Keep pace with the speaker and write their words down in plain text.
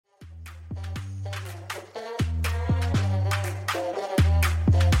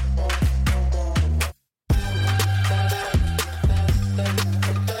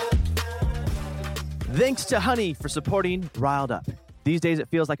Thanks to Honey for supporting Riled Up. These days, it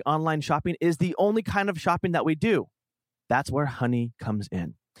feels like online shopping is the only kind of shopping that we do. That's where Honey comes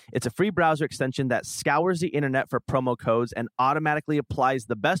in. It's a free browser extension that scours the internet for promo codes and automatically applies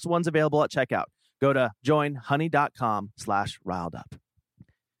the best ones available at checkout. Go to joinhoney.com/riledup.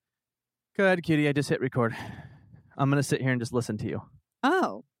 Go ahead, cutie. I just hit record. I'm going to sit here and just listen to you.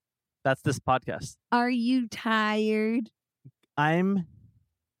 Oh. That's this podcast. Are you tired? I'm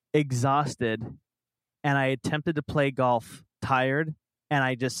exhausted, and I attempted to play golf tired, and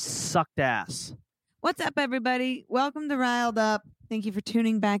I just sucked ass. What's up, everybody? Welcome to Riled Up. Thank you for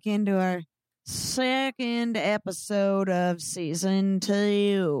tuning back into our second episode of season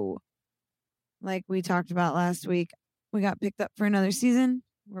 2. Like we talked about last week, we got picked up for another season.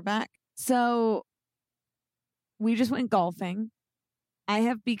 We're back. So we just went golfing. I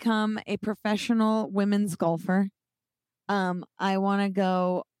have become a professional women's golfer. I want to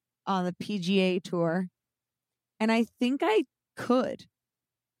go on the PGA tour, and I think I could.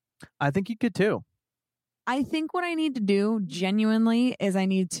 I think you could too. I think what I need to do genuinely is I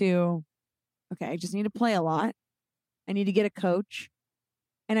just need to play a lot. I need to get a coach.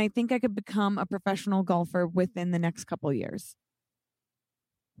 And I think I could become a professional golfer within the next couple years.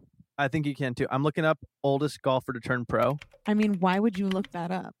 I think you can too. I'm looking up oldest golfer to turn pro. I mean, why would you look that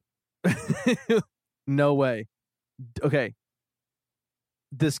up? No way. Okay.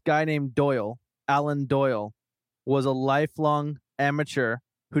 This guy named Doyle, Alan Doyle, was a lifelong amateur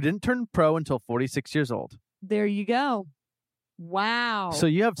who didn't turn pro until 46 years old. There you go. Wow. So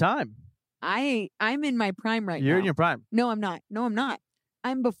you have time. I'm in my prime right now. You're in your prime. No, I'm not.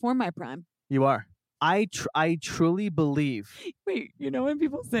 I'm before my prime. You are. I truly believe. Wait, you know when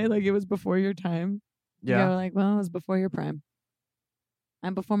people say like it was before your time? Yeah. You're like, well, it was before your prime.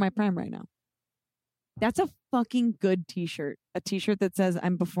 I'm before my prime right now. That's a fucking good t-shirt. A t-shirt that says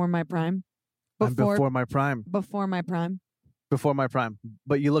I'm before my prime. I'm before my prime. Before my prime. Before my prime.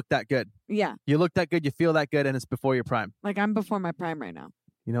 But you look that good. Yeah. You look that good. You feel that good. And it's before your prime. Like I'm before my prime right now.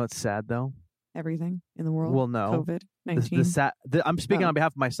 You know what's sad though? Everything in the world. Well, no. COVID-19. I'm speaking on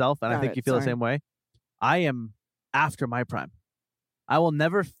behalf of myself, and I think you feel the same way. I am after my prime. I will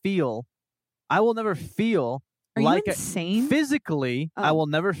never feel Are like you insane? Physically, I will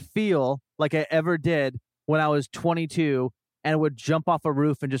never feel like I ever did when I was 22 and would jump off a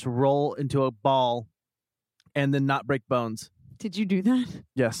roof and just roll into a ball and then not break bones. Did you do that?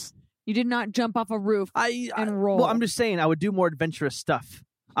 Yes. You did not jump off a roof and roll. Well, I'm just saying I would do more adventurous stuff.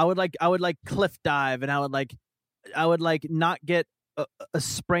 I would cliff dive, and I would not get a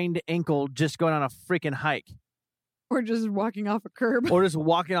sprained ankle just going on a freaking hike. Or just walking off a curb.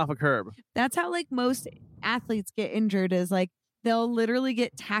 That's how like most athletes get injured, is like they'll literally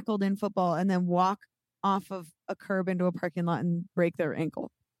get tackled in football and then walk off of a curb into a parking lot and break their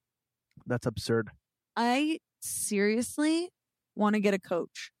ankle. That's absurd. I seriously want to get a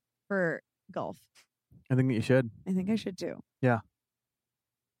coach for golf. I think that you should. I think I should too. Yeah.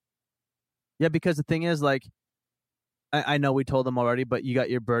 Yeah, because the thing is, like, I know we told them already, but you got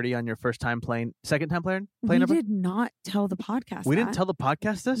your birdie on your second time playing? We did not tell the podcast We didn't tell the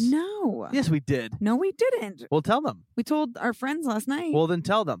podcast this? No. Yes, we did. No, we didn't. Well, tell them. We told our friends last night. Well, then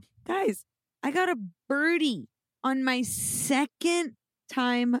tell them. Guys, I got a birdie on my second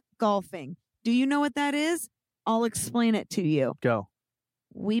time golfing. Do you know what that is? I'll explain it to you. Go.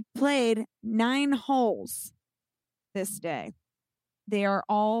 We played 9 holes this day. They are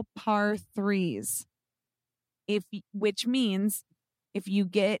all par 3s. Which means if you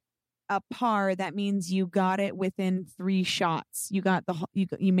get a par, that means you got it within 3 shots. You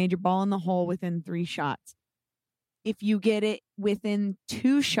made your ball in the hole within 3 shots. If you get it within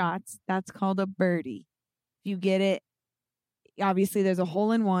 2 shots, that's called a birdie. If you get it, obviously there's a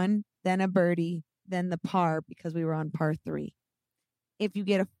hole in one, then a birdie, then the par, because we were on par 3. If you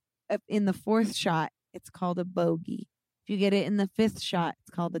get in the 4th shot, it's called a bogey. If you get it in the 5th shot, it's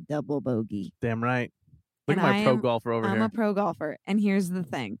called a double bogey. Damn right. Look at my pro golfer over here. I'm a pro golfer. And here's the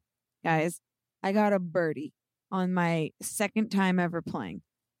thing, guys. I got a birdie on my second time ever playing.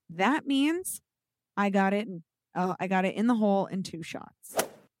 That means I got it in the hole in 2 shots.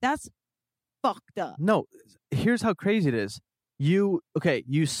 That's fucked up. No, here's how crazy it is. You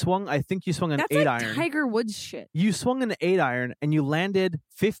swung an 8-iron. That's like Tiger Woods shit. You swung an 8-iron and you landed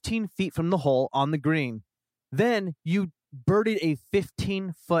 15 feet from the hole on the green. Then you birdied a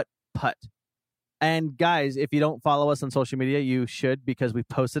 15-foot putt. And guys, if you don't follow us on social media, you should, because we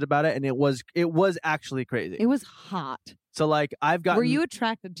posted about it, and it was actually crazy. It was hot. So like Were you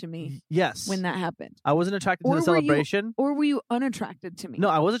attracted to me? Yes. When that happened? I wasn't attracted to the celebration. Or were you unattracted to me? No,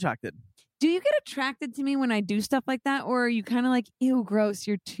 I was attracted. Do you get attracted to me when I do stuff like that, or are you kind of like, ew, gross?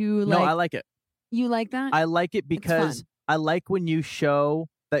 You're too like. No, I like it. You like that? I like it because fun. I like when you show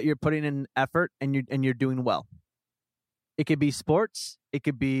that you're putting in effort and you're doing well. It could be sports, it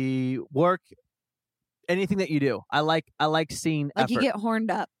could be work, anything that you do. I like seeing like effort. you get horned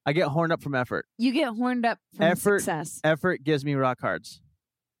up. I get horned up from effort. You get horned up from success. Effort gives me rock hards.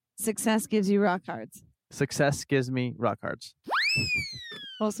 Success gives you rock hards. Success gives me rock hards.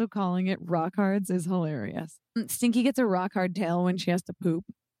 Also calling it rock hards is hilarious. Stinky gets a rock hard tail when she has to poop.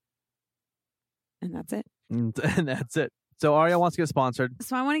 And that's it. And that's it. So Aria wants to get sponsored.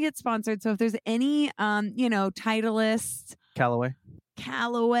 So I want to get sponsored. So if there's any, Titleist,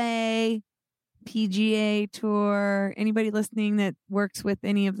 Callaway, PGA Tour, anybody listening that works with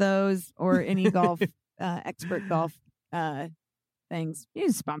any of those or any golf, expert golf things, you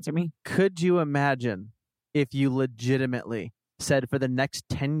can sponsor me. Could you imagine if you legitimately said for the next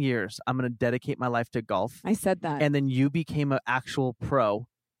 10 years, I'm going to dedicate my life to golf? I said that. And then you became an actual pro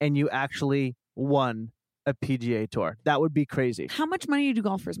and you actually won a PGA Tour. That would be crazy. How much money do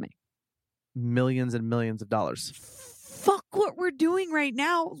golfers make? Millions and millions of dollars. Fuck what we're doing right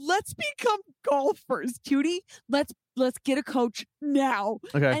now. Let's become golfers, cutie. Let's get a coach now.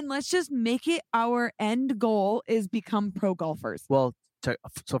 Okay. And let's just make it our end goal is become pro golfers. Well,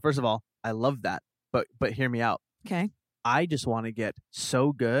 so first of all, I love that. But hear me out. Okay. I just want to get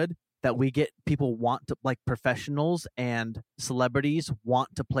so good that we get people want to, like professionals and celebrities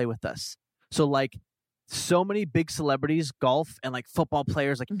want to play with us. So like so many big celebrities, golf and like football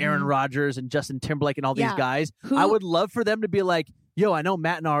players like Aaron Rodgers and Justin Timberlake and all these guys. I would love for them to be like, yo, I know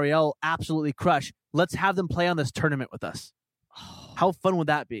Matt and Ariel absolutely crush. Let's have them play on this tournament with us. How fun would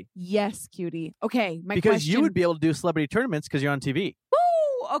that be? Yes, cutie. Okay, because you would be able to do celebrity tournaments because you're on TV.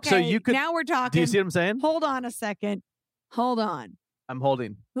 Woo! Okay, so you could, now we're talking. Do you see what I'm saying? Hold on a second. Hold on. I'm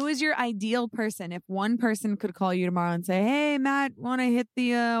holding. Who is your ideal person? If one person could call you tomorrow and say, hey, Matt, want to hit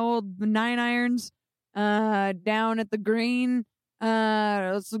the old 9 irons down at the green?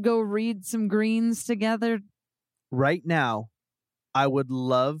 Let's go read some greens together. Right now, I would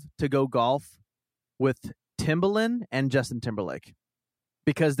love to go golf with Timbaland and Justin Timberlake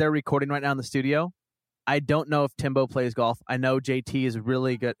because they're recording right now in the studio. I don't know if Timbo plays golf. I know JT is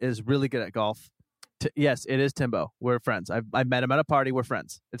really good at golf. Yes, it is Timbo. We're friends. I met him at a party. We're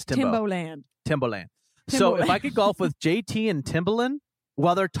friends. It's Timbo. Timbaland. So if I could golf with JT and Timbaland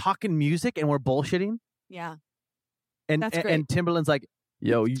while they're talking music and we're bullshitting. Yeah. And that's great. And Timbaland's like,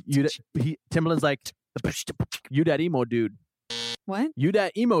 yo, Timbaland's like, you that emo dude. What? You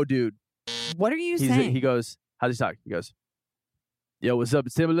that emo dude. What are you saying? He goes, how does he talk? He goes, yo, what's up,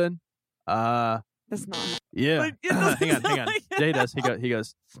 Timbaland? That's not. Yeah. hang on. Yeah, he does. He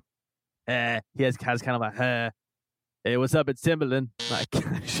goes. He has kind of like, hey, what's up? It's Timbaland. Like,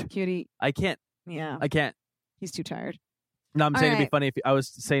 cutie. I can't. Yeah. I can't. He's too tired. No, I'm saying it'd be funny if I was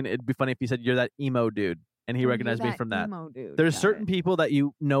saying it'd be funny if you said you're that emo dude, and he recognized me from that. Emo dude. There's certain people that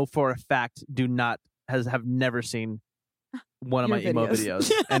you know for a fact have never seen one of my emo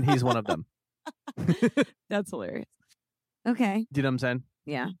videos, and he's one of them. That's hilarious. Okay. Do you know what I'm saying?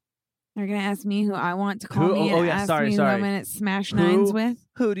 Yeah. You're going to ask me who I want to call me and ask me who I'm going to smash nines with?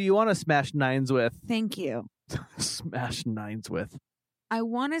 Who do you want to smash nines with? Thank you. Smash nines with. I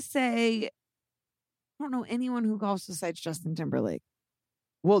want to say, I don't know anyone who golfs besides Justin Timberlake.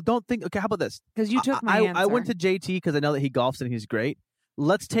 Well, don't think. Okay, how about this? Because you took my answer. I went to JT because I know that he golfs and he's great.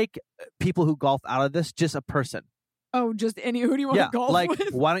 Let's take people who golf out of this, just a person. Oh, just any. Who do you want to golf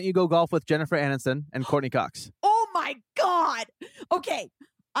with? Why don't you go golf with Jennifer Aniston and Courtney Cox? Oh, my God. Okay.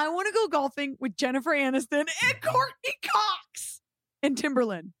 I want to go golfing with Jennifer Aniston and Courtney Cox and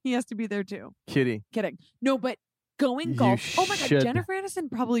Timberland. He has to be there too. Kidding. No, but going golf. Oh my God. Jennifer Aniston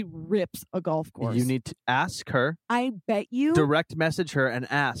probably rips a golf course. You need to ask her. I bet you. Direct message her and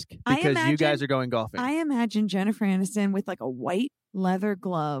ask because you guys are going golfing. I imagine Jennifer Aniston with like a white leather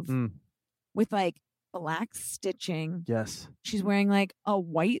glove with like black stitching. Yes. She's wearing like a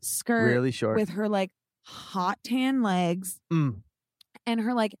white skirt. Really short. With her like hot tan legs. And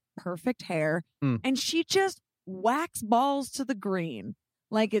her like perfect hair. And she just whacks balls to the green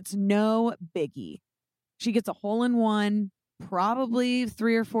like it's no biggie. She gets a hole in one probably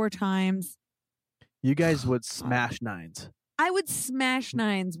 3 or 4 times. You guys would smash nines. I would smash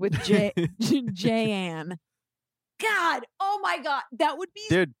nines with J-Ann. God, oh my God. That would be...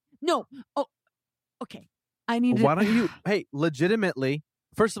 Dude. No. Oh, okay. I need to... Why don't you... Hey, legitimately,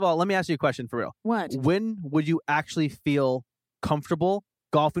 first of all, let me ask you a question for real. What? When would you actually feel comfortable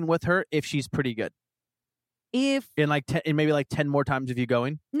golfing with her if she's pretty good? In maybe like 10 more times of you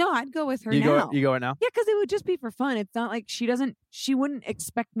going? No, I'd go with her now. You go right now? Yeah, because it would just be for fun. It's not like she wouldn't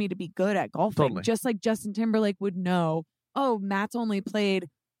expect me to be good at golfing. Totally. Just like Justin Timberlake would know, oh, Matt's only played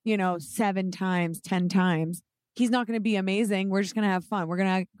 7 times, 10 times. He's not going to be amazing. We're just going to have fun. We're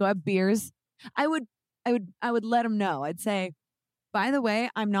going to go have beers. I would let him know. I'd say, by the way,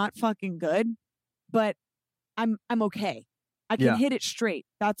 I'm not fucking good, but I'm okay. I can hit it straight.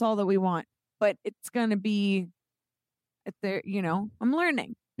 That's all that we want. But it's going to be, I'm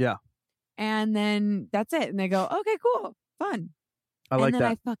learning. Yeah. And then that's it. And they go, okay, cool. Fun. I like that. And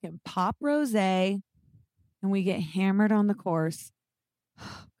then I fucking pop rosé and we get hammered on the course.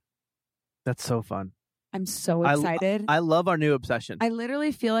 That's so fun. I'm so excited. I love our new obsession. I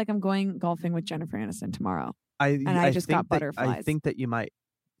literally feel like I'm going golfing with Jennifer Aniston tomorrow. I just got butterflies. I think that you might.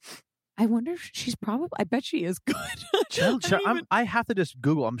 I wonder if I bet she is good. I have to just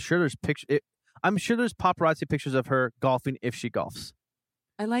Google. I'm sure there's I'm sure there's paparazzi pictures of her golfing if she golfs.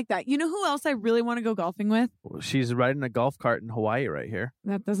 I like that. You know who else I really want to go golfing with? She's riding a golf cart in Hawaii right here.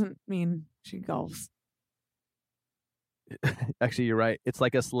 That doesn't mean she golfs. Actually, you're right. It's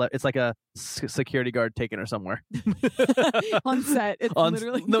like a security guard taking her somewhere on set. It's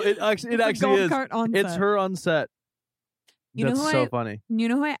literally it actually is. Cart on it's set. her on set. That's so funny. You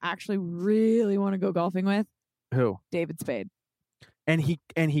know who I actually really want to go golfing with? Who? David Spade. And he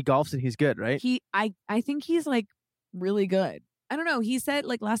golfs and he's good, right? I think he's like really good. I don't know. He said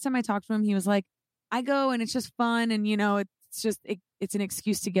like last time I talked to him, he was like, I go and it's just fun and it's just it's an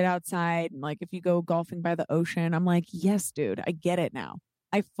excuse to get outside and like if you go golfing by the ocean. I'm like, yes, dude, I get it now.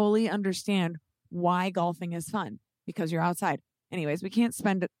 I fully understand why golfing is fun because you're outside. Anyways, we can't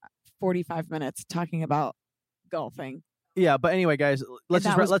spend 45 minutes talking about golfing. Yeah, but anyway, guys, let's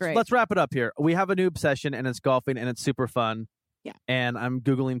wrap it up here. We have a new obsession and it's golfing and it's super fun. Yeah. And I'm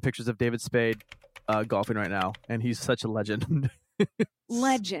Googling pictures of David Spade golfing right now and he's such a legend.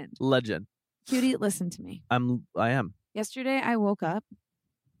 Legend. Cutie, listen to me. I am. Yesterday, I woke up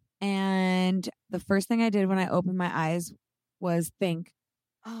and the first thing I did when I opened my eyes was think,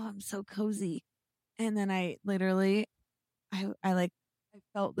 oh, I'm so cozy. And then I literally, I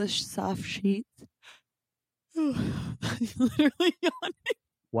felt the soft sheets. I'm literally yawning.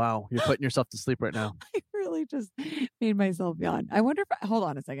 Wow, you're putting yourself to sleep right now. I really just made myself yawn. I wonder if, hold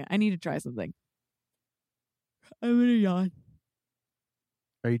on a second. I need to try something. I'm going to yawn.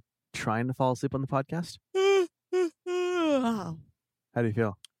 Are you trying to fall asleep on the podcast? How do you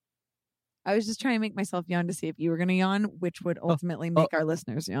feel? I was just trying to make myself yawn to see if you were going to yawn, which would ultimately make our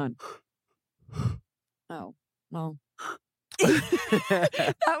listeners yawn. Oh, well.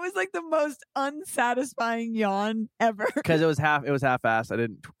 That was like the most unsatisfying yawn ever. Because it was half-assed. I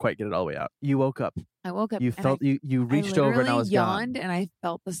didn't quite get it all the way out. You woke up. I woke up. You felt you reached over and I was yawned gone. And I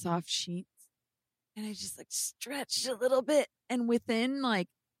felt the soft sheets. And I just like stretched a little bit. And within like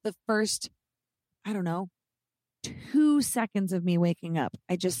the first, I don't know, 2 seconds of me waking up,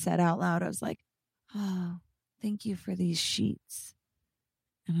 I just said out loud, I was like, oh, thank you for these sheets.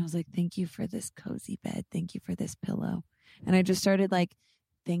 And I was like, thank you for this cozy bed. Thank you for this pillow. And I just started like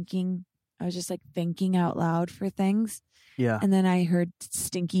thinking, I was just like thinking out loud for things. Yeah. And then I heard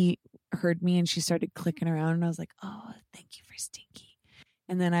Stinky heard me and she started clicking around and I was like, oh, thank you for Stinky.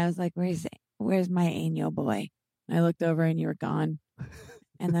 And then I was like, where's my angel boy? And I looked over and you were gone.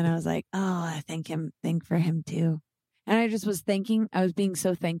 And then I was like, oh, I think for him too. And I just was thinking, I was being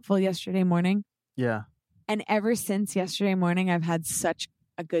so thankful yesterday morning. Yeah. And ever since yesterday morning, I've had such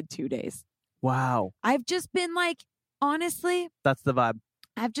a good 2 days. Wow. I've just been like, honestly, that's the vibe.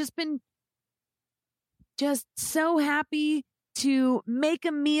 I've just been just so happy to make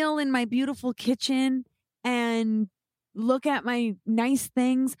a meal in my beautiful kitchen and look at my nice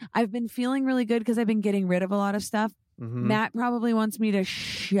things. I've been feeling really good because I've been getting rid of a lot of stuff. Mm-hmm. Matt probably wants me to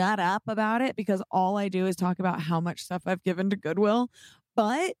shut up about it because all I do is talk about how much stuff I've given to Goodwill.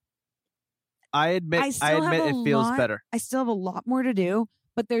 But I admit it feels better. I still have a lot more to do.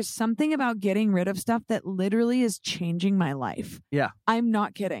 But there's something about getting rid of stuff that literally is changing my life. Yeah. I'm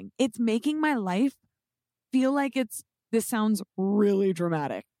not kidding. It's making my life feel like this sounds really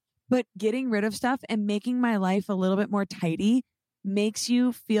dramatic, but getting rid of stuff and making my life a little bit more tidy makes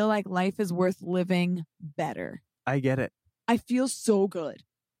you feel like life is worth living better. I get it. I feel so good.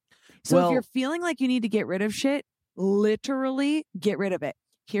 So if you're feeling like you need to get rid of shit, literally get rid of it.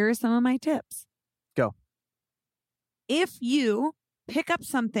 Here are some of my tips. Go. If you pick up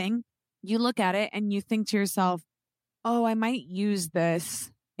something, you look at it and you think to yourself, oh, I might use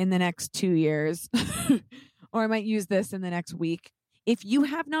this in the next 2 years, or I might use this in the next week. If you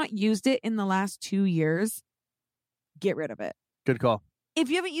have not used it in the last 2 years, get rid of it. Good call. If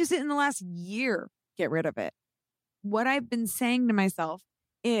you haven't used it in the last year, get rid of it. What I've been saying to myself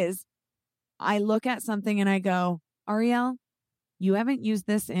is I look at something and I go, Ariel, you haven't used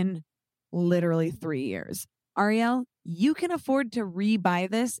this in literally 3 years. Ariel, you can afford to rebuy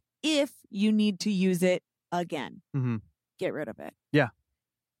this if you need to use it again. Mm-hmm. Get rid of it. Yeah.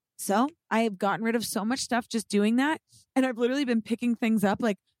 So I have gotten rid of so much stuff just doing that. And I've literally been picking things up,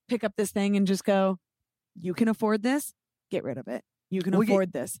 like pick up this thing and just go, you can afford this, get rid of it. You can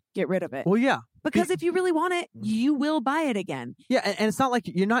afford this, get rid of it. Well, yeah. Because if you really want it, you will buy it again. Yeah, and it's not like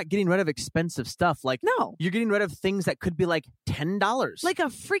you're not getting rid of expensive stuff. Like, no, you're getting rid of things that could be like $10. Like a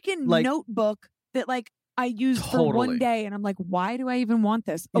freaking notebook that like I used for one day, and I'm like, why do I even want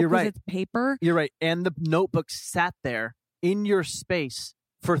this? Oh, you're right. It's paper. You're right. And the notebook sat there in your space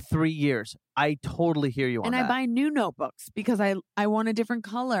for 3 years. I totally hear you on that. And I buy new notebooks because I want a different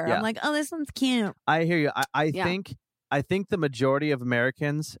color. Yeah. I'm like, oh, this one's cute. I hear you. I think the majority of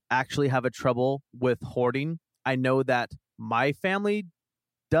Americans actually have a trouble with hoarding. I know that my family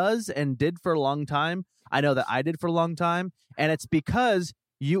does and did for a long time. I know that I did for a long time. And it's because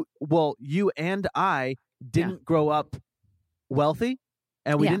you and I didn't grow up wealthy,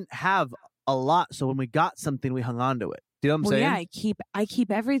 and we didn't have a lot. So when we got something, we hung on to it. Do you know what I'm saying? Yeah, I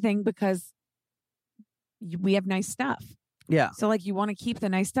keep everything because we have nice stuff. Yeah. So like you want to keep the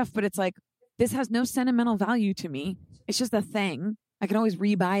nice stuff, but it's like, this has no sentimental value to me. It's just a thing. I can always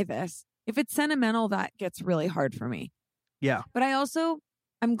rebuy this. If it's sentimental, that gets really hard for me. Yeah. But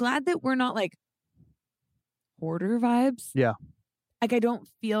I'm glad that we're not like hoarder vibes. Yeah. Like I don't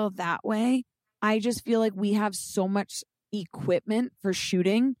feel that way. I just feel like we have so much equipment for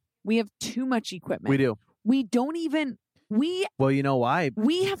shooting. We have too much equipment. We do. We don't even, well, you know why?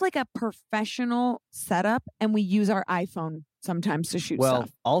 We have like a professional setup and we use our iPhone sometimes to shoot stuff. Well,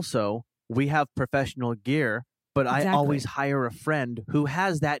 also, we have professional gear, but I always hire a friend who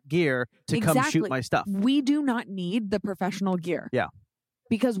has that gear to come shoot my stuff. We do not need the professional gear. Yeah.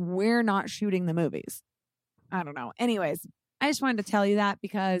 Because we're not shooting the movies. I don't know. Anyways, I just wanted to tell you that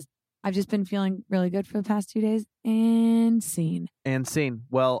because I've just been feeling really good for the past 2 days and seen.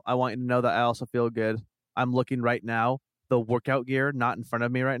 Well, I want you to know that I also feel good. I'm looking right now. The workout gear, not in front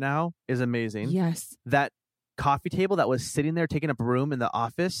of me right now, is amazing. Yes. That coffee table that was sitting there taking up room in the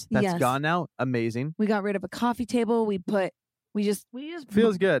office, that's gone now. Amazing. We got rid of a coffee table. We just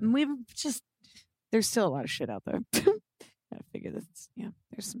feels good. There's still a lot of shit out there. Gotta figure this. Yeah,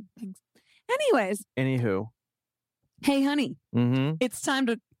 there's some things. Anyways. Anywho. Hey, honey. Mm-hmm. It's time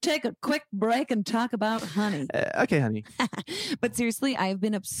to take a quick break and talk about honey. Okay, honey. But seriously, I've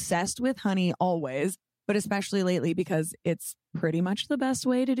been obsessed with honey always, but especially lately because it's pretty much the best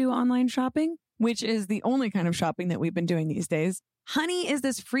way to do online shopping, which is the only kind of shopping that we've been doing these days. Honey is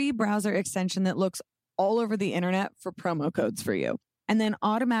this free browser extension that looks all over the internet for promo codes for you and then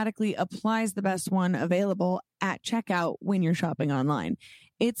automatically applies the best one available at checkout when you're shopping online.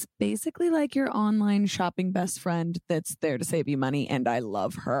 It's basically like your online shopping best friend that's there to save you money, and I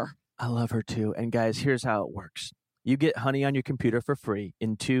love her. I love her too. And guys, here's how it works. You get Honey on your computer for free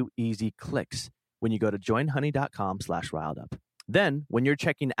in 2 easy clicks when you go to joinhoney.com/riledup. Then, when you're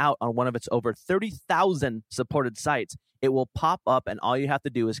checking out on one of its over 30,000 supported sites, it will pop up and all you have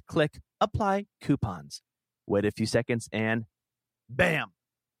to do is click Apply Coupons. Wait a few seconds and bam!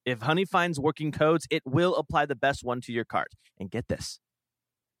 If Honey finds working codes, it will apply the best one to your cart. And get this.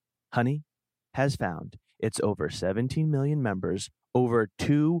 Honey has found its over 17 million members, over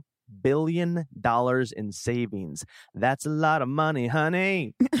 $2 billion in savings. That's a lot of money,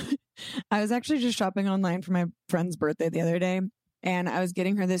 honey. I was actually just shopping online for my friend's birthday the other day, and I was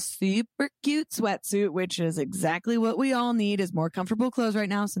getting her this super cute sweatsuit, which is exactly what we all need, is more comfortable clothes right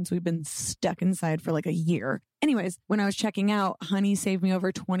now since we've been stuck inside for like a year. Anyways, when I was checking out, Honey saved me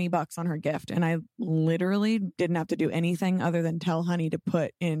over $20 on her gift, and I literally didn't have to do anything other than tell Honey to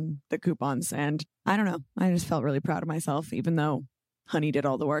put in the coupons. And I don't know, I just felt really proud of myself, even though Honey did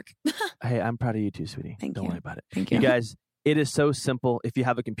all the work. Hey, I'm proud of you too, sweetie. Thank you. Don't worry about it. Thank you. You guys, it is so simple. If you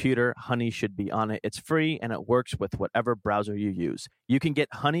have a computer, Honey should be on it. It's free and it works with whatever browser you use. You can get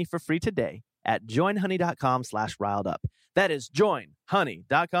Honey for free today at joinhoney.com/riledup. That is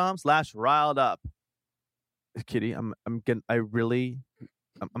joinhoney.com/riledup. Kitty, I'm gonna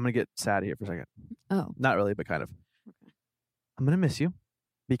get sad here for a second. Oh, not really, but kind of. Okay. I'm gonna miss you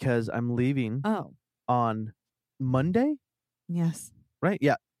because I'm leaving. Oh, on Monday. Yes. Right.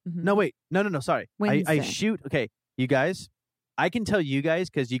 Yeah. Mm-hmm. No, wait. No. Sorry. I shoot. Okay, you guys. I can tell you guys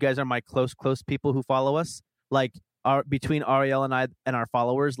because you guys are my close people who follow us. Like between Ariel and I and our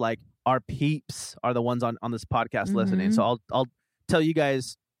followers, like our peeps are the ones on this podcast listening. So I'll tell you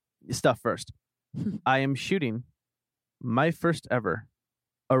guys stuff first. I am shooting my first ever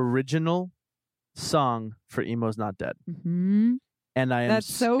original song for Emo's Not Dead. Mm-hmm. And I'm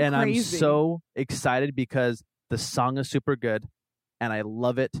so excited because the song is super good and I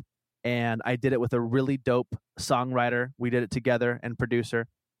love it. and I did it with a really dope songwriter. We did it together and producer.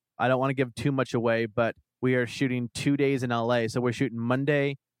 I don't want to give too much away, but we are shooting 2 days in LA. So we're shooting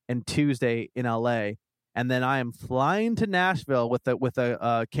Monday and Tuesday in LA, and then I am flying to Nashville with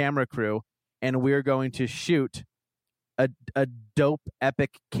a camera crew, and we're going to shoot a dope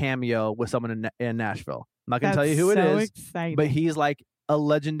epic cameo with someone in Nashville. I'm not going to tell you who it is, exciting. but he's like a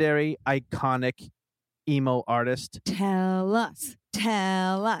legendary, iconic emo artist. Tell us.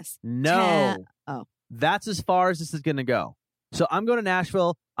 No. Oh. That's as far as this is going to go. So I'm going to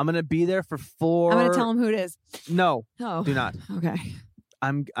Nashville. I'm going to be there for 4. I'm going to tell him who it is. No. Oh. Do not. Okay.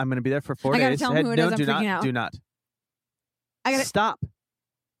 I'm going to be there for 4 I days. gotta tell him who it is. I'm do freaking not. out. Do not. Stop.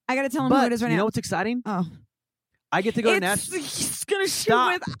 I got to tell him but who it is right now. You know what's exciting? Oh. I get to go to Nashville. He's going to shoot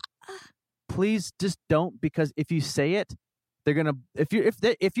Stop. with... Please just don't, because if you say it, they're going to...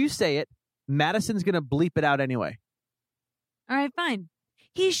 If you say it, Madison's going to bleep it out anyway. All right, fine.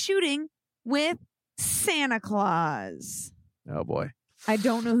 He's shooting with Santa Claus. Oh, boy. I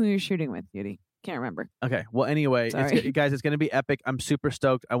don't know who you're shooting with, Beauty. Can't remember. Okay. Well, anyway, Sorry. guys, it's going to be epic. I'm super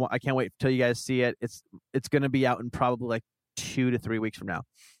stoked. I can't wait till you guys see it. It's going to be out in probably like 2 to 3 weeks from now.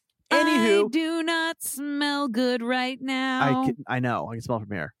 Anywho, I do not smell good right now. I know. I can smell it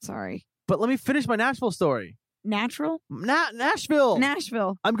from here. Sorry. But let me finish my Nashville story. Nashville?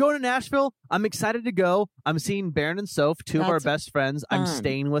 Nashville. I'm going to Nashville. I'm excited to go. I'm seeing Baron and Soph, two of our best friends. I'm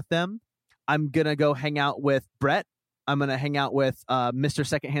staying with them. I'm going to go hang out with Brett. I'm going to hang out with Mr.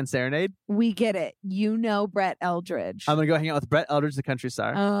 Secondhand Serenade. We get it. You know Brett Eldridge. I'm going to go hang out with Brett Eldridge, the country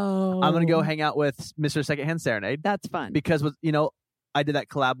star. Oh. I'm going to go hang out with Mr. Secondhand Serenade. That's fun. Because, I did that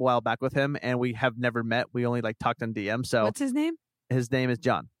collab a while back with him, and we have never met. We only talked on DM. So what's his name? His name is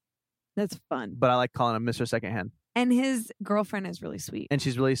John. That's fun. But I like calling him Mr. Secondhand. And his girlfriend is really sweet. And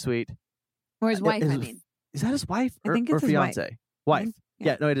she's really sweet. Or his wife, I mean. Is that his wife? I think it's or his fiance? Wife.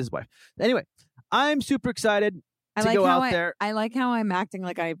 Yeah, no, it is his wife. Anyway, I'm super excited to go out there. I like how I'm acting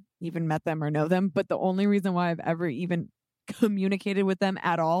like I even met them or know them, but the only reason why I've ever even communicated with them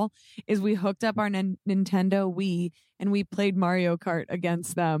at all is we hooked up our Nintendo Wii and we played Mario Kart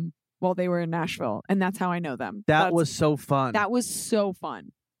against them while they were in Nashville, and that's how I know them. That was so fun. That was so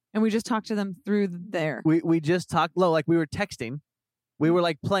fun. And we just talked to them through there. We just talked we were texting. We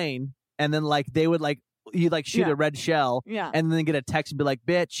were playing, and then they would you shoot a red shell, and then get a text and be like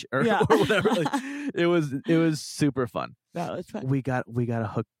bitch or whatever. It was super fun. That was fun. We got a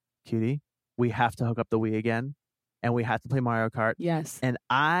hook, cutie. We have to hook up the Wii again, and we have to play Mario Kart. Yes. And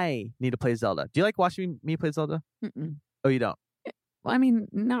I need to play Zelda. Do you like watching me play Zelda? Mm-mm. Oh, you don't? Well, I mean,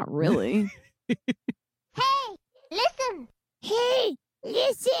 not really. Hey, listen. Hey,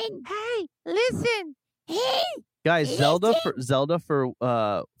 listen. Hey, listen. Hey. Guys, listen. Zelda for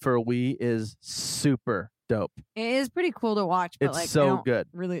Wii is super dope. It is pretty cool to watch, but It's so good.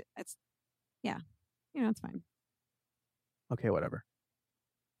 Really, it's it's fine. Okay, whatever.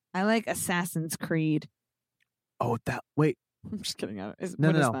 I like Assassin's Creed. Oh, wait. I'm just kidding. No.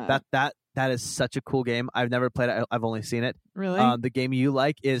 That is such a cool game. I've never played it. I've only seen it. Really? The game you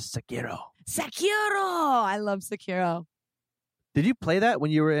like is Sekiro. Sekiro. I love Sekiro. Did you play that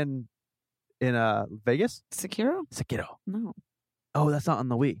when you were in Vegas? Sekiro? No. Oh, that's not on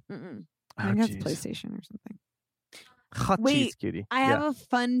the Wii. Mm-mm. Oh, I think that's jeez. PlayStation or something. Hot Wait, cheese, cutie. I have a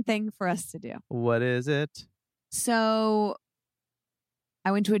fun thing for us to do. What is it? So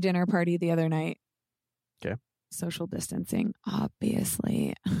I went to a dinner party the other night. Okay. Social distancing,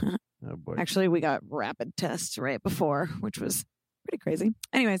 obviously. Oh, boy. Actually, we got rapid tests right before, which was pretty crazy.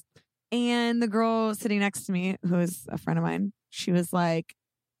 Anyways, and the girl sitting next to me, who is a friend of mine, she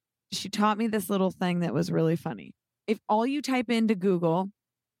taught me this little thing that was really funny. If all you type into Google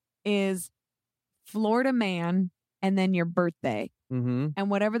is Florida man and then your birthday, Mm-hmm. and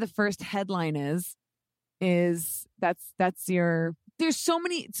whatever the first headline is that's your. There's so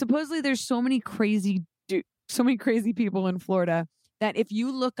many. Supposedly, there's so many crazy people in Florida that if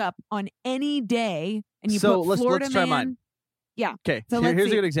you look up on any day and you put Florida let's try man, mine. Yeah. Okay. So Here's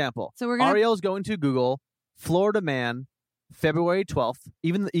see. a good example. So we're gonna. Ariel's going to Google Florida man, February 12th.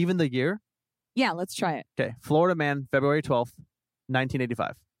 Even the year. Yeah, let's try it. Okay. Florida man, February 12th,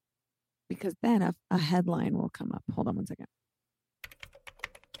 1985. Because then a headline will come up. Hold on one second.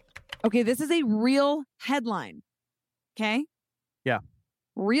 Okay, this is a real headline. Okay? Yeah.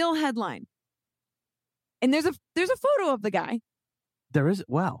 Real headline. And there's a photo of the guy. There is.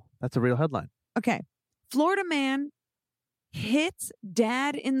 Wow. That's a real headline. Okay. Florida man hits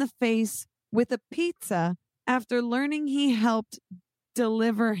dad in the face with a pizza after learning he helped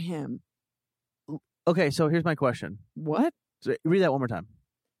deliver him. Okay. So here's my question. What? So read that one more time.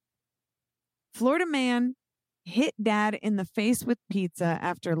 Florida man hit dad in the face with pizza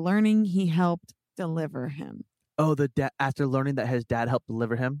after learning he helped deliver him. Oh, after learning that his dad helped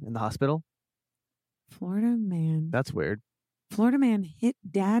deliver him in the hospital? Florida man. That's weird. Florida man hit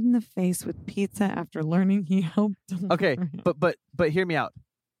dad in the face with pizza after learning he helped deliver Okay, him. but hear me out.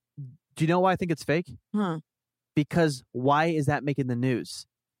 Do you know why I think it's fake? Huh. Because why is that making the news?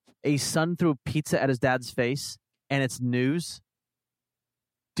 A son threw pizza at his dad's face and it's news?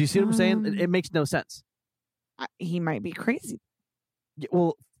 Do you see what I'm saying? It makes no sense. He might be crazy.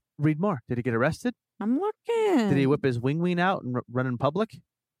 Well, read more. Did he get arrested? I'm looking. Did he whip his wing out and run in public?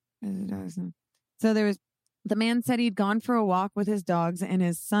 So the man said he'd gone for a walk with his dogs and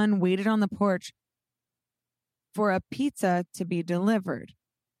his son waited on the porch for a pizza to be delivered.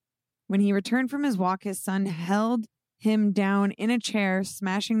 When he returned from his walk, his son held him down in a chair,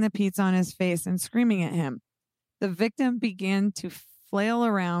 smashing the pizza on his face and screaming at him. The victim began to flail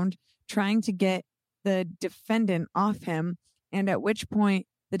around, trying to get the defendant off him, and at which point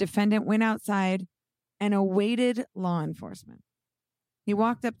the defendant went outside and awaited law enforcement. He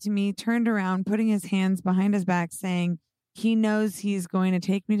walked up to me, turned around, putting his hands behind his back, saying he knows he's going to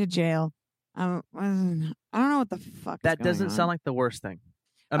take me to jail. I don't know what the fuck That is going doesn't on. sound like the worst thing.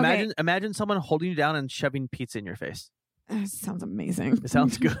 Imagine someone holding you down and shoving pizza in your face. It sounds amazing. It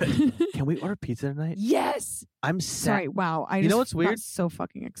sounds good. Can we order pizza tonight? Yes. I'm sad. Sorry. Wow. You know what's weird? Got so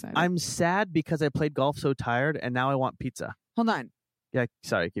fucking excited. I'm sad because I played golf so tired and now I want pizza. Hold on. Yeah,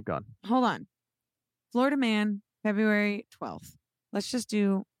 sorry, keep going. Hold on. Florida man, February 12th. Let's just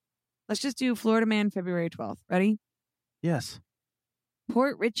do Florida man, February 12th. Ready? Yes.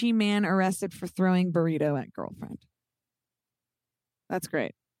 Port Richey man arrested for throwing burrito at girlfriend. That's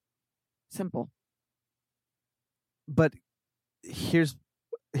great. Simple. But here's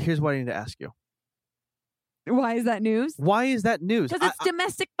what I need to ask you. Why is that news? Why is that news? Because it's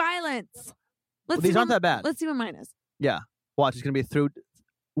domestic violence. These aren't that bad. Let's see what mine is. Yeah. Watch, it's going to be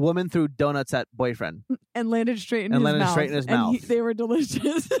woman threw donuts at boyfriend. And landed straight in his mouth. mouth. They were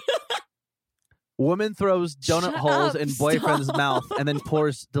delicious. Woman throws donut Shut holes up, in boyfriend's stop. mouth and then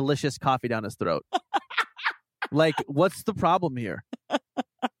pours delicious coffee down his throat. Like, what's the problem here?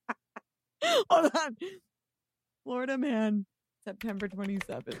 Hold on. Florida man, September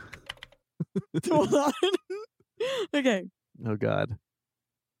 27th. Hold on. Okay. Oh, God.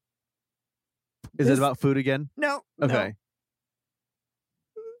 Is it about food again? No. Okay.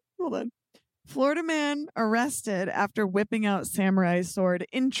 Hold on. Florida man arrested after whipping out samurai sword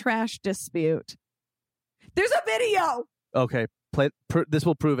in trash dispute. There's a video. Okay. This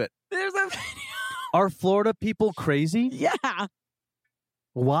will prove it. There's a video. Are Florida people crazy? Yeah.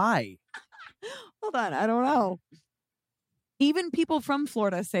 Why? Hold on. I don't know. Even people from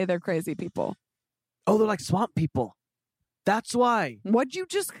Florida say they're crazy people. Oh, they're like swamp people. That's why. What'd you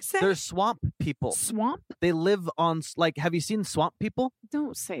just say? They're swamp people. Swamp? They live on, like, have you seen swamp people?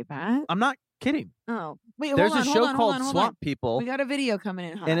 Don't say that. I'm not kidding. Oh. Wait, There's hold on, a show hold called on. Swamp People. We got a video coming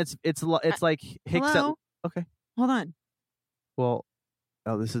in hot. And it's like Hicks. Hello? Okay. Hold on. Well,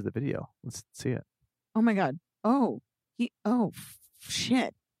 this is the video. Let's see it. Oh my God. Oh,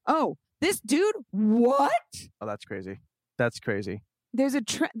 shit. Oh, this dude. What? Oh, that's crazy. That's crazy. There's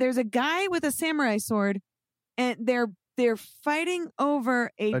a guy with a samurai sword, and they're fighting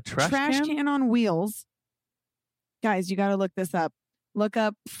over a trash can on wheels. Guys, you got to look this up. Look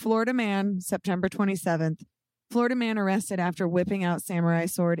up Florida man, September 27th. Florida man arrested after whipping out samurai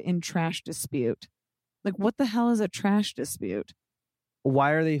sword in trash dispute. Like, what the hell is a trash dispute?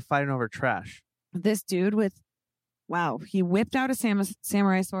 Why are they fighting over trash? This dude he whipped out a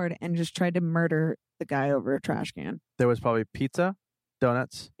samurai sword and just tried to murder the guy over a trash can. There was probably pizza,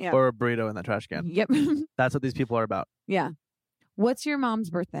 donuts, Yeah. or a burrito in that trash can. Yep. That's what these people are about. Yeah. What's your mom's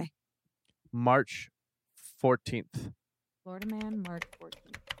birthday? March 14th. Florida man, March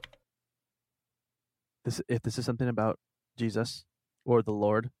 14th. If this is something about Jesus or the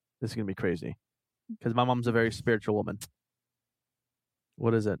Lord, this is going to be crazy. Because my mom's a very spiritual woman.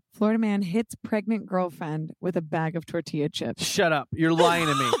 What is it? Florida man hits pregnant girlfriend with a bag of tortilla chips. Shut up. You're lying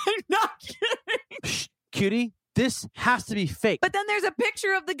to me. I'm not kidding. Shh, cutie, this has to be fake. But then there's a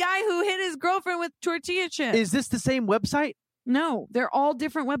picture of the guy who hit his girlfriend with tortilla chips. Is this the same website? No, they're all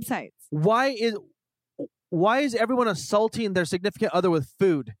different websites. Why is everyone assaulting their significant other with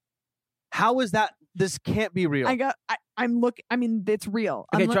food? How is that? This can't be real. It's real.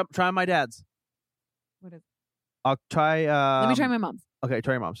 Okay, try my dad's. What is it? I'll try. Let me try my mom's. Okay,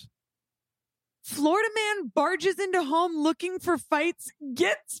 try your mom's. Florida man barges into home looking for fights,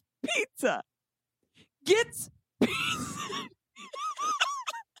 gets pizza.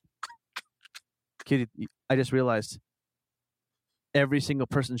 Cutie, I just realized every single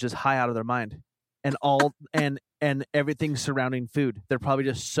person's just high out of their mind. and all and everything surrounding food. They're probably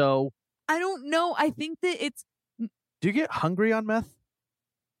just so. I don't know. I think that it's. Do you get hungry on meth?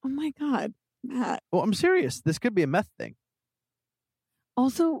 Oh my God, Matt. Well, I'm serious. This could be a meth thing.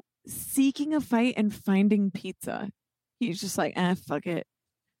 Also, seeking a fight and finding pizza. He's just like, fuck it.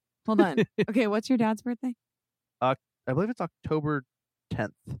 Hold on. Okay, what's your dad's birthday? I believe it's October 10th.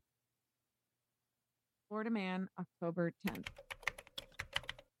 Florida man, October 10th.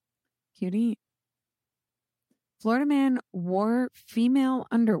 Cutie. Florida man wore female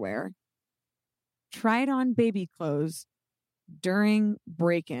underwear, tried on baby clothes during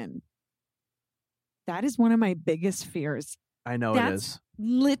break-in. That is one of my biggest fears. I know it is.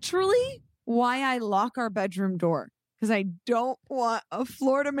 Literally why I lock our bedroom door. Because I don't want a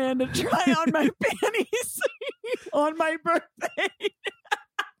Florida man to try on my panties on my birthday.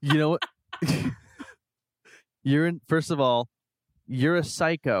 You know what? First of all, you're a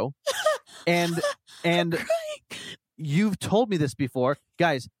psycho. And you've told me this before.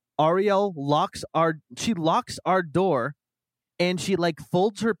 Guys, Ariel locks our door, and she like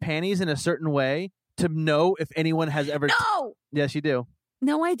folds her panties in a certain way to know if anyone has ever No. Yes, you do.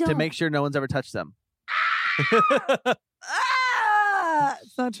 No, I don't. To make sure no one's ever touched them.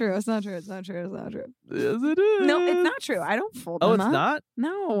 It's not true. It's not true. It's not true. It's not true. Yes, it is. No, it's not true. I don't fold Oh, them it's up. not?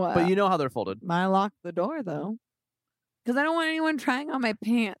 No. But you know how they're folded. I lock the door, though. Because I don't want anyone trying on my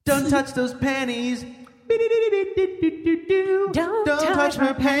pants. Don't touch those panties. Don't touch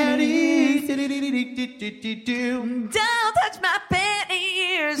my panties. Don't touch my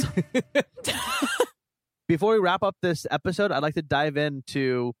panties. Before we wrap up this episode, I'd like to dive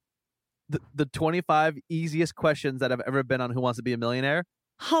into the 25 easiest questions that have ever been on Who Wants to Be a Millionaire.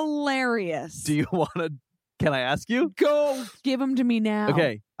 Hilarious. Do you want to? Can I ask you? Go. Give them to me now.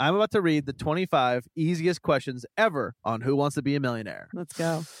 Okay, I'm about to read the 25 easiest questions ever on Who Wants to Be a Millionaire. Let's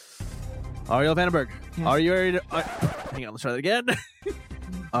go. Ariel Vandenberg, Yes. are you ready to... hang on, let's try that again.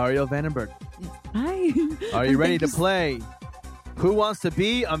 Ariel Vandenberg, Hi. are you ready to play Who Wants to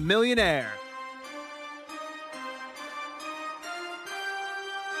Be a Millionaire?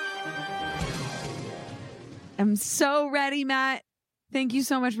 I'm so ready, Matt. Thank you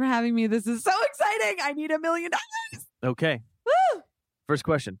so much for having me. This is so exciting. I need $1 million. Okay. Woo! First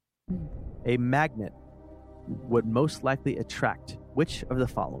question. A magnet would most likely attract which of the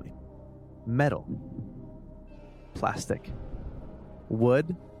following? Metal, plastic,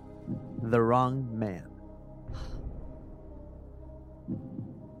 wood, the wrong man.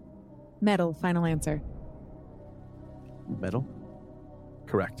 Metal, final answer. Metal?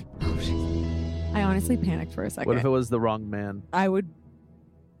 Correct. I honestly panicked for a second. What if it was the wrong man? I would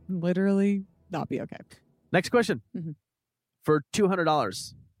literally not be okay. Next question. Mhm. For $200.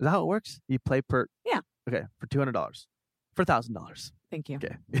 Is that how it works? You play per... Yeah. Okay, for $200. For $1,000. Thank you.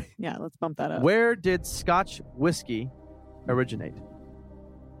 Okay. Yeah, let's bump that up. Where did Scotch whiskey originate?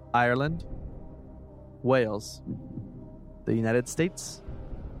 Ireland, Wales, the United States,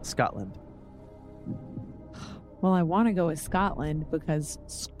 Scotland. Well, I want to go with Scotland because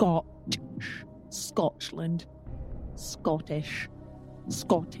Scotland,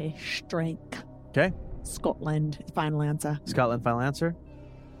 Scottish drink. Okay. Scotland, final answer. Scotland, final answer.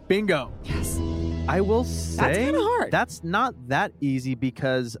 Bingo. Yes. I will say That's kind of hard. that's not that easy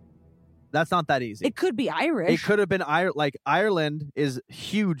because that's not that easy. It could be Irish. It could have been Ireland is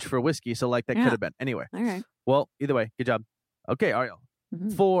huge for whiskey, so like that Yeah. could have been. Anyway. All right. Well, either way, good job. Okay, Ariel.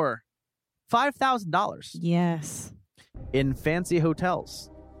 Mhm. For $5,000 Yes. in fancy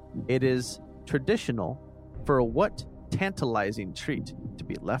hotels, it is traditional for what tantalizing treat to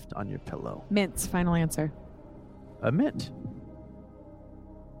be left on your pillow? Mints, final answer. A mint.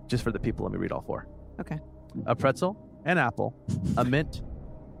 Just for the people, let me read all four. Okay. A pretzel, an apple, a mint,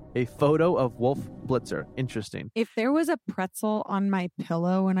 a photo of Wolf Blitzer. Interesting. If there was a pretzel on my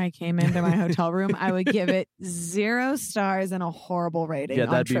pillow when I came into my hotel room, I would give it 0 stars and a horrible rating Yeah,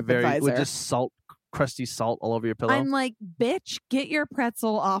 on that'd be very with TripAdvisor. just salt, crusty salt all over your pillow. I'm like, bitch, get your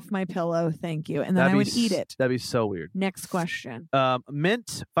pretzel off my pillow. Thank you. And then That'd I be would eat it. That'd be so weird. Next question.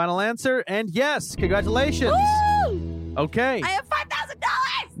 Mint, final answer, and yes, congratulations. Woo! Okay. I have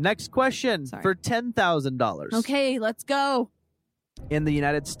 $5,000. Next question Sorry. for $10,000. Okay, let's go. In the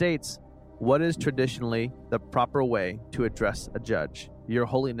United States, what is traditionally the proper way to address a judge? Your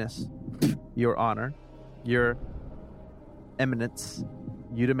Holiness, Your Honor, Your Eminence,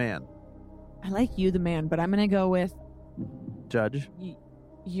 you demand. I like you, the man, but I'm going to go with Judge,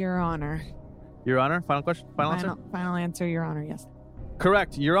 Your Honor. Your Honor, final question, final answer? Final answer, Your Honor, yes.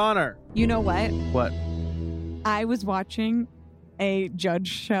 Correct, Your Honor. You know what? What? I was watching a judge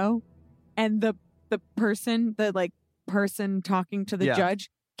show, and the person talking to the Yeah. judge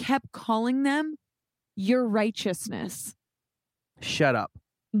kept calling them Your righteousness. Shut up.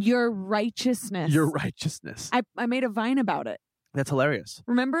 Your righteousness. Your righteousness. I made a Vine about it. That's hilarious.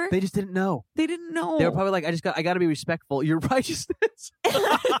 Remember? They just didn't know. They didn't know. They were probably like, I got to be respectful. Your righteousness.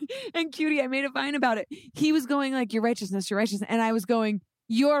 And Cutie, I made a Vine about it. He was going like, your righteousness, and I was going,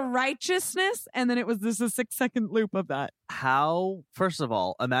 your righteousness, and then it was just a 6-second loop of that. How? First of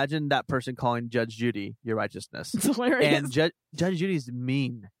all, imagine that person calling Judge Judy your righteousness. It's hilarious. And Judge Judy's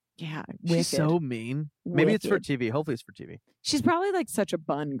mean. Yeah, She's so mean. Maybe it's for Wicked. TV. Hopefully it's for TV. She's probably like such a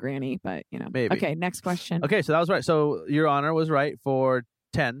bun granny, but you know. Maybe. Okay, next question. Okay, so that was right. So Your Honor was right for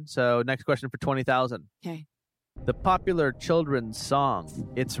 10. So next question for 20,000. Okay. The popular children's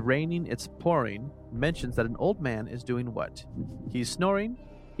song, It's Raining, It's Pouring, mentions that an old man is doing what? He's snoring,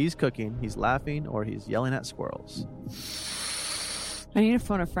 he's cooking, he's laughing, or he's yelling at squirrels. I need to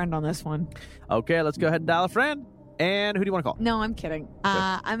phone a friend on this one. Okay, let's go ahead and dial a friend. And who do you want to call? No, I'm kidding.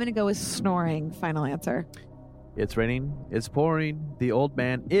 I'm going to go with snoring. Final answer. It's raining, it's pouring. The old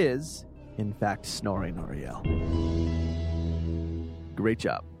man is, in fact, snoring, Ariel. Great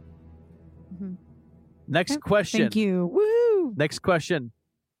job. Mhm. Next Okay, question. Thank you. Woo! Next question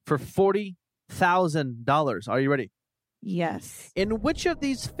for $40,000. Are you ready? Yes. In which of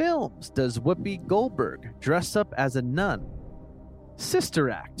these films does Whoopi Goldberg dress up as a nun? Sister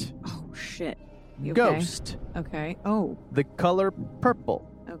Act, Oh, shit. You Ghost, Okay. Oh, The Color Purple,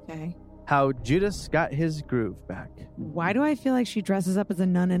 okay. How Judas Got His Groove Back. Why do I feel like she dresses up as a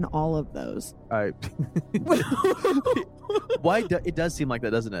nun in all of those? Why? It does seem like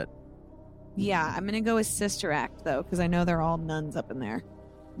that, doesn't it? Yeah, I'm going to go with Sister Act, though, because I know they're all nuns up in there.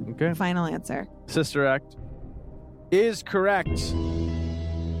 Okay. Final answer. Sister Act is correct.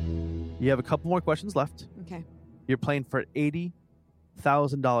 You have a couple more questions left. Okay. You're playing for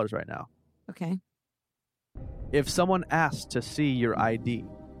 $80,000 right now. Okay. If someone asked to see your ID,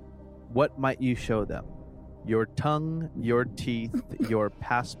 what might you show them? Your tongue, your teeth, your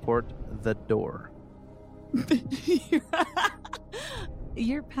passport, the door.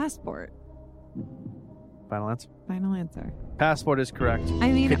 Your passport. Final answer. Final answer. Passport is correct.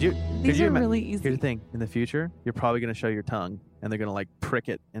 I mean, Could you these are ima- really easy. Here's the thing. In the future, you're probably going to show your tongue, and they're going to like prick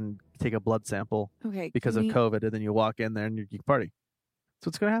it and take a blood sample Okay. because of can COVID, and then you walk in there and you can party. That's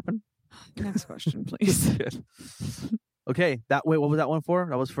what's going to happen. we- Next question, please. Okay, what was that one for?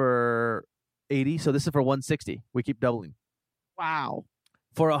 That was for 80. So this is for 160. We keep doubling. Wow.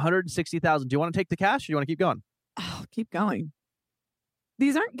 For 160,000. Do you want to take the cash or do you want to keep going? Oh, keep going.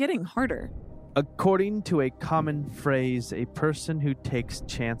 These aren't getting harder. According to a common phrase, a person who takes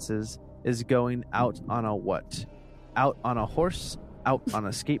chances is going out on a what? Out on a horse, out on a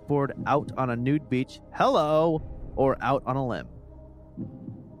skateboard, out on a nude beach, hello, or out on a limb.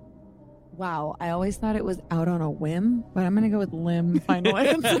 Wow. I always thought it was out on a whim, but I'm going to go with limb. Final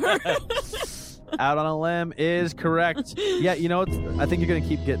answer. Out on a limb is correct. Yeah, you know, I think you're going to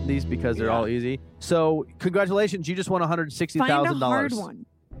keep getting these because they're all easy. So, congratulations, you just won $160,000. Find a hard one.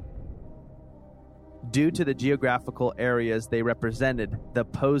 Due to the geographical areas they represented, the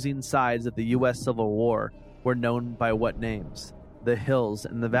opposing sides of the U.S. Civil War were known by what names? The hills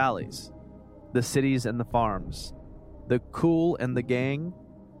and the valleys, the cities and the farms, the cool and the gang,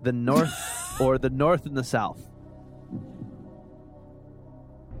 the north or the north and the south.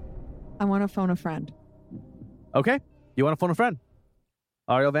 I want to phone a friend. Okay, you want to phone a friend?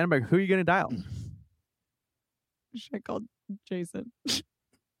 Ariel Vandenberg, who are you going to dial? Should I call Jason?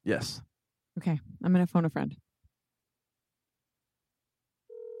 Yes. Okay, I'm going to phone a friend.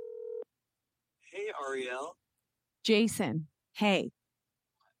 Hey, Ariel. Jason, hey.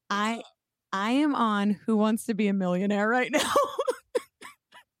 I am on Who Wants to Be a Millionaire right now.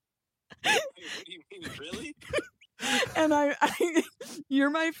 What do you mean, really? And I you're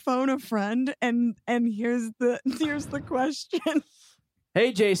my phone a friend, and here's the question.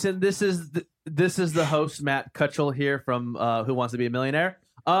 Hey, Jason, this is the host, Matt Cutchell, here from Who Wants to Be a Millionaire.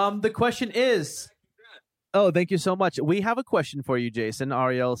 The question is... Oh, thank you so much. We have a question for you, Jason.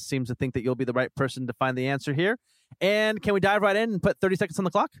 Ariel seems to think that you'll be the right person to find the answer here. And can we dive right in and put 30 seconds on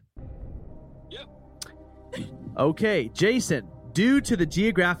the clock? Yep. Okay, Jason, due to the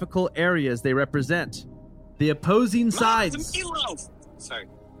geographical areas they represent, the opposing sides... Mom, some meatloaf! Sorry,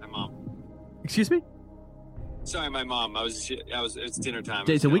 my mom. Excuse me? Sorry, my mom. It's dinner time.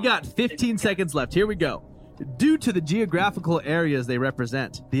 Jason, we got 15 seconds left. Here we go. Due to the geographical areas they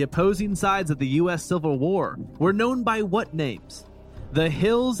represent, the opposing sides of the U.S. Civil War were known by what names? The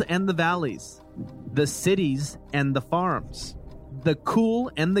hills and the valleys, the cities and the farms, the cool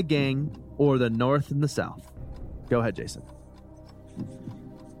and the gang, or the north and the south. Go ahead, Jason.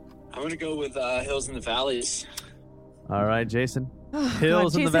 I'm going to go with hills and the valleys. All right, Jason.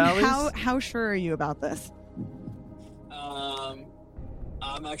 Hills God, and the Jason, valleys? How sure are you about this?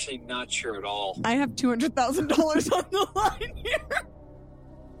 I'm actually not sure at all. I have $200,000 on the line here.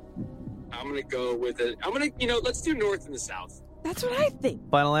 I'm gonna go with it. Let's do north and the south. That's what I think.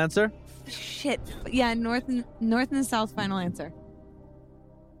 Final answer? Shit. Yeah, north and the south. Final answer.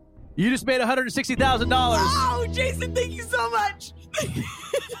 You just made $160,000. Oh, Jason, thank you so much.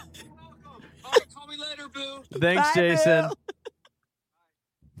 All right, call me later, boo. Thanks, Bye, Jason.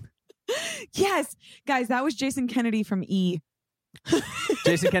 Boo. Yes, guys, that was Jason Kennedy from E.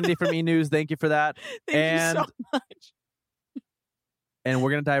 Jason Kennedy from E! News. Thank you for that. Thank you so much. And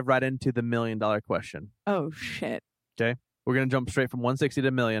we're going to dive right into the $1 million question. Oh, shit. Okay? We're going to jump straight from 160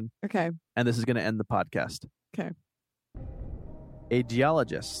 to $1 million. Okay. And this is going to end the podcast. Okay. A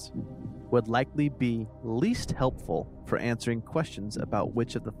geologist would likely be least helpful for answering questions about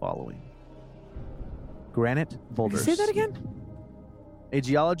which of the following? Granite boulders. Say that again? A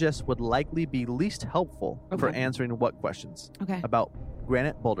geologist would likely be least helpful for Okay. answering what questions? Okay. About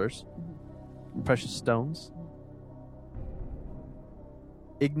granite boulders, precious stones,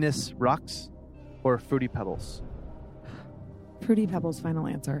 igneous rocks, or fruity pebbles? Fruity Pebbles, final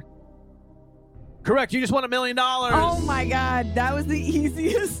answer. Correct. You just won $1 million. Oh, my God. That was the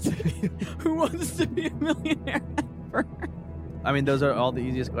easiest. Who wants to be a millionaire ever? I mean, those are all the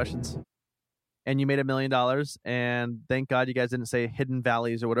easiest questions. And you made $1 million. And thank God you guys didn't say Hidden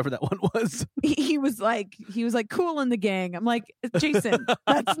Valleys or whatever that one was. He was like, cool in the gang. I'm like, Jason,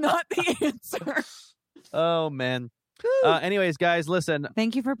 that's not the answer. Oh, man. Anyways, guys, listen.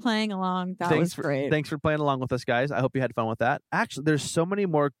 Thank you for playing along. That was great. Thanks for playing along with us, guys. I hope you had fun with that. Actually, there's so many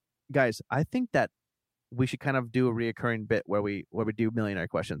more. Guys, I think that we should kind of do a reoccurring bit where we do millionaire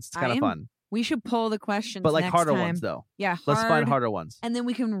questions. It's kind of fun. We should pull the questions, But like next harder time. ones, though. Yeah, Let's find harder ones. And then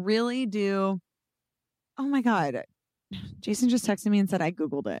we can really do. Oh my God, Jason just texted me and said I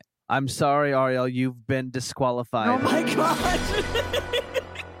Googled it. I'm sorry, Ariel. You've been disqualified. Oh my gosh.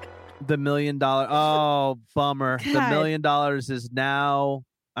 The $1 million. Oh, bummer. God. The $1 million is now.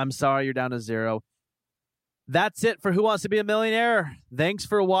 I'm sorry, you're down to 0. That's it for Who Wants to Be a Millionaire. Thanks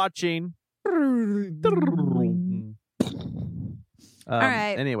for watching. All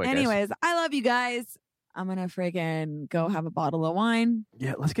right. Anyway, guys. Anyways, I love you guys. I'm gonna friggin' go have a bottle of wine.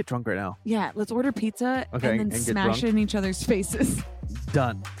 Yeah, let's get drunk right now. Yeah, let's order pizza Okay, and then and get smash drunk? it in each other's faces.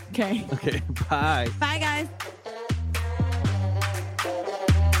 Done. Okay. Okay, bye. Bye, guys.